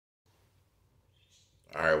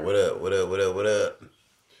All right, what up? What up? What up? What up?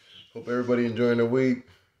 Hope everybody enjoying the week.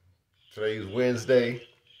 Today's Wednesday.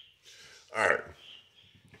 All right,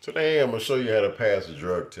 today I'm gonna show you how to pass a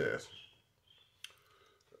drug test.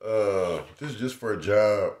 This is just for a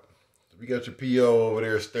job. If you got your PO over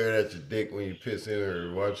there staring at your dick when you piss in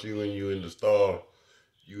or watch you when you in the stall,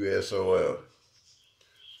 you SOL.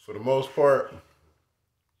 For the most part,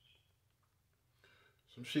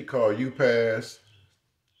 some shit called UPass.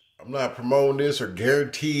 I'm not promoting this or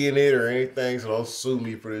guaranteeing it or anything, so don't sue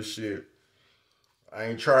me for this shit. I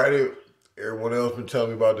ain't tried it. Everyone else been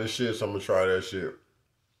telling me about this shit, so I'm gonna try that shit.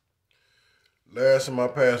 Last time I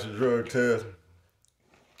passed a drug test,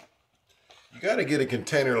 you gotta get a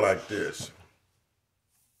container like this.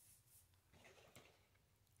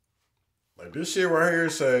 Like this shit right here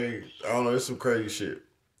say, I don't know, it's some crazy shit.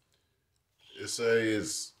 It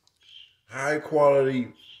says high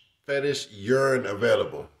quality fetish urine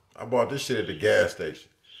available. I bought this shit at the gas station.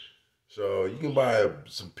 So you can buy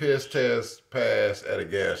some piss test pass at a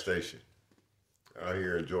gas station out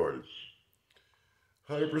here in Georgia.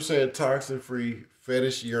 100% toxin free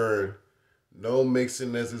fetish urine. No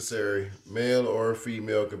mixing necessary. Male or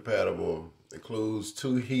female compatible. Includes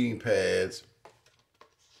 2 heating pads.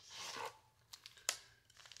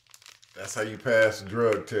 That's how you pass the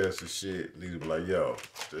drug test and shit. Niggas be like, yo,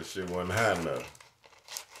 that shit wasn't high enough.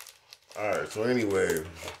 Alright, so anyway,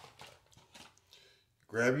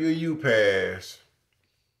 grab your U-Pass.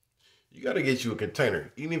 You gotta get you a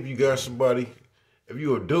container. Even if you got somebody, if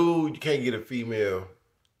you a dude, you can't get a female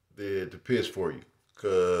to piss for you.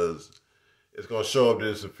 Cause it's gonna show up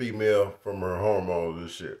that it's a female from her hormones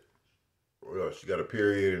and shit. Well, she got a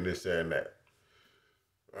period and this, that, and that.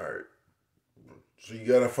 Alright. So you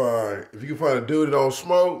gotta find, if you can find a dude that don't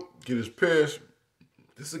smoke, get his piss,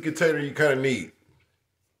 this is a container you kinda need.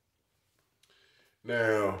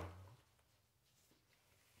 Now,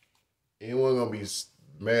 anyone gonna be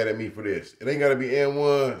mad at me for this. It ain't gotta be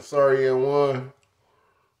N1, sorry N1,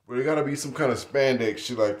 but it gotta be some kind of spandex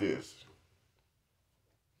shit like this.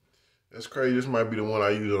 That's crazy, this might be the one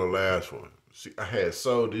I used on the last one. See, I had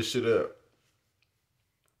sewed this shit up.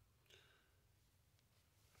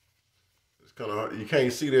 It's kind of hard, you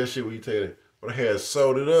can't see that shit when you take it, but I had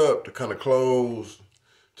sewed it up to kind of close,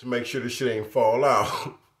 to make sure this shit ain't fall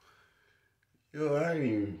out. Yo, I ain't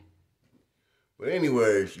even, but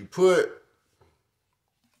anyways, you put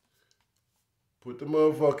the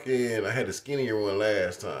motherfucker in. I had the skinnier one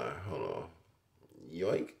last time. Hold on.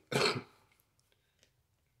 Yoink. I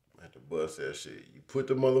had to bust that shit. You put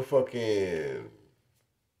the motherfucker in.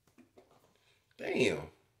 Damn.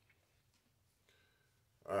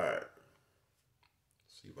 Alright.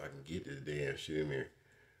 See if I can get this damn shit in there.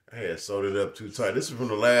 I had sewed it up too tight. This is from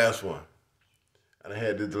the last one. And I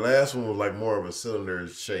had the last one was like more of a cylinder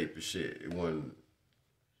shape and shit. It wasn't.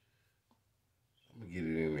 Let me get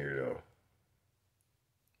it in there though.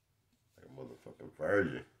 Motherfucking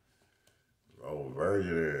virgin. Oh,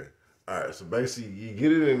 virgin there. Alright, so basically you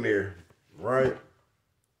get it in there, right?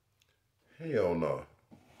 Hell no.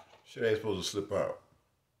 Shit ain't supposed to slip out.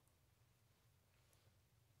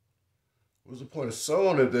 What's the point of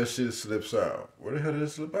sewing if that shit slips out? Where the hell did it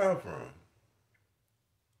slip out from?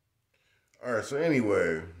 Alright, so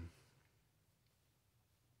anyway.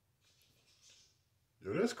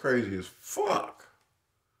 Yo, that's crazy as fuck.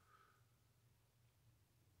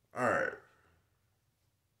 Alright.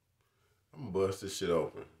 I'm gonna bust this shit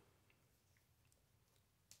open.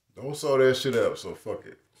 Don't sew that shit up, so fuck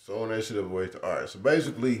it. Sewing that shit up way too. Alright, so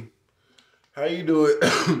basically, how you do it,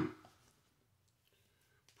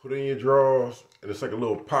 put in your drawers, and it's like a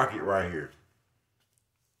little pocket right here.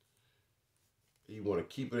 You want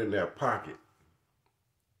to keep it in that pocket.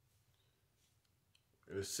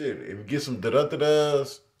 And it's sitting. If you get some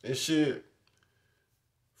da-da-da-das and shit,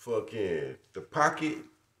 fucking the pocket,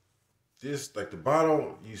 this, like the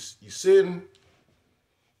bottom, you sitting,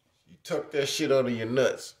 you tuck that shit under your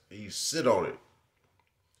nuts, and you sit on it.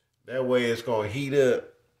 That way it's gonna heat up.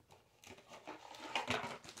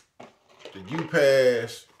 The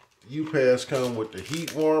U-Pass come with the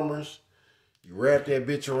heat warmers. You wrap that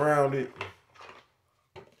bitch around it.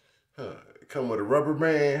 It come with a rubber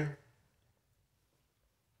band.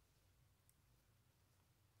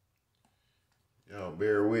 Y'all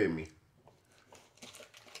bear with me.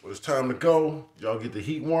 When it's time to go, y'all get the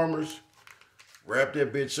heat warmers, wrap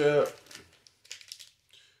that bitch up,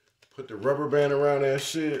 put the rubber band around that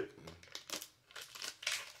shit.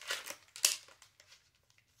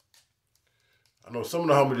 I know some of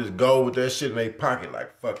the homies just go with that shit in their pocket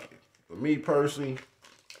like, fuck it. But me personally,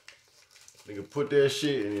 nigga put that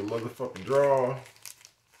shit in your motherfucking drawer,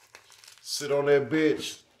 sit on that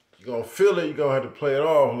bitch, You gonna feel it, you gonna have to play it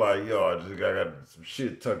off like, yo, I just got some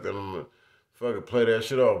shit tucked in them. Fucking play that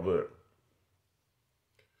shit off, but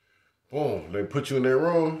boom, they put you in that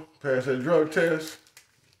room, pass that drug test,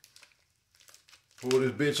 pull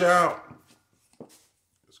this bitch out.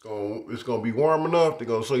 It's gonna be warm enough. They're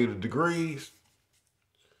gonna show you the degrees.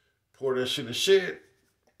 Pour that shit in shit.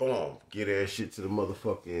 Boom. Get that shit to the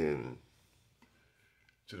motherfucking,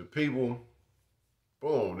 to the people.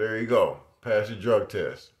 Boom. There you go. Pass your drug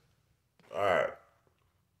test. All right.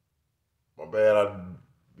 My bad. I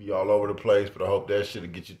be all over the place, but I hope that shit'll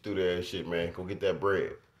get you through that shit, man. Go get that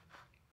bread.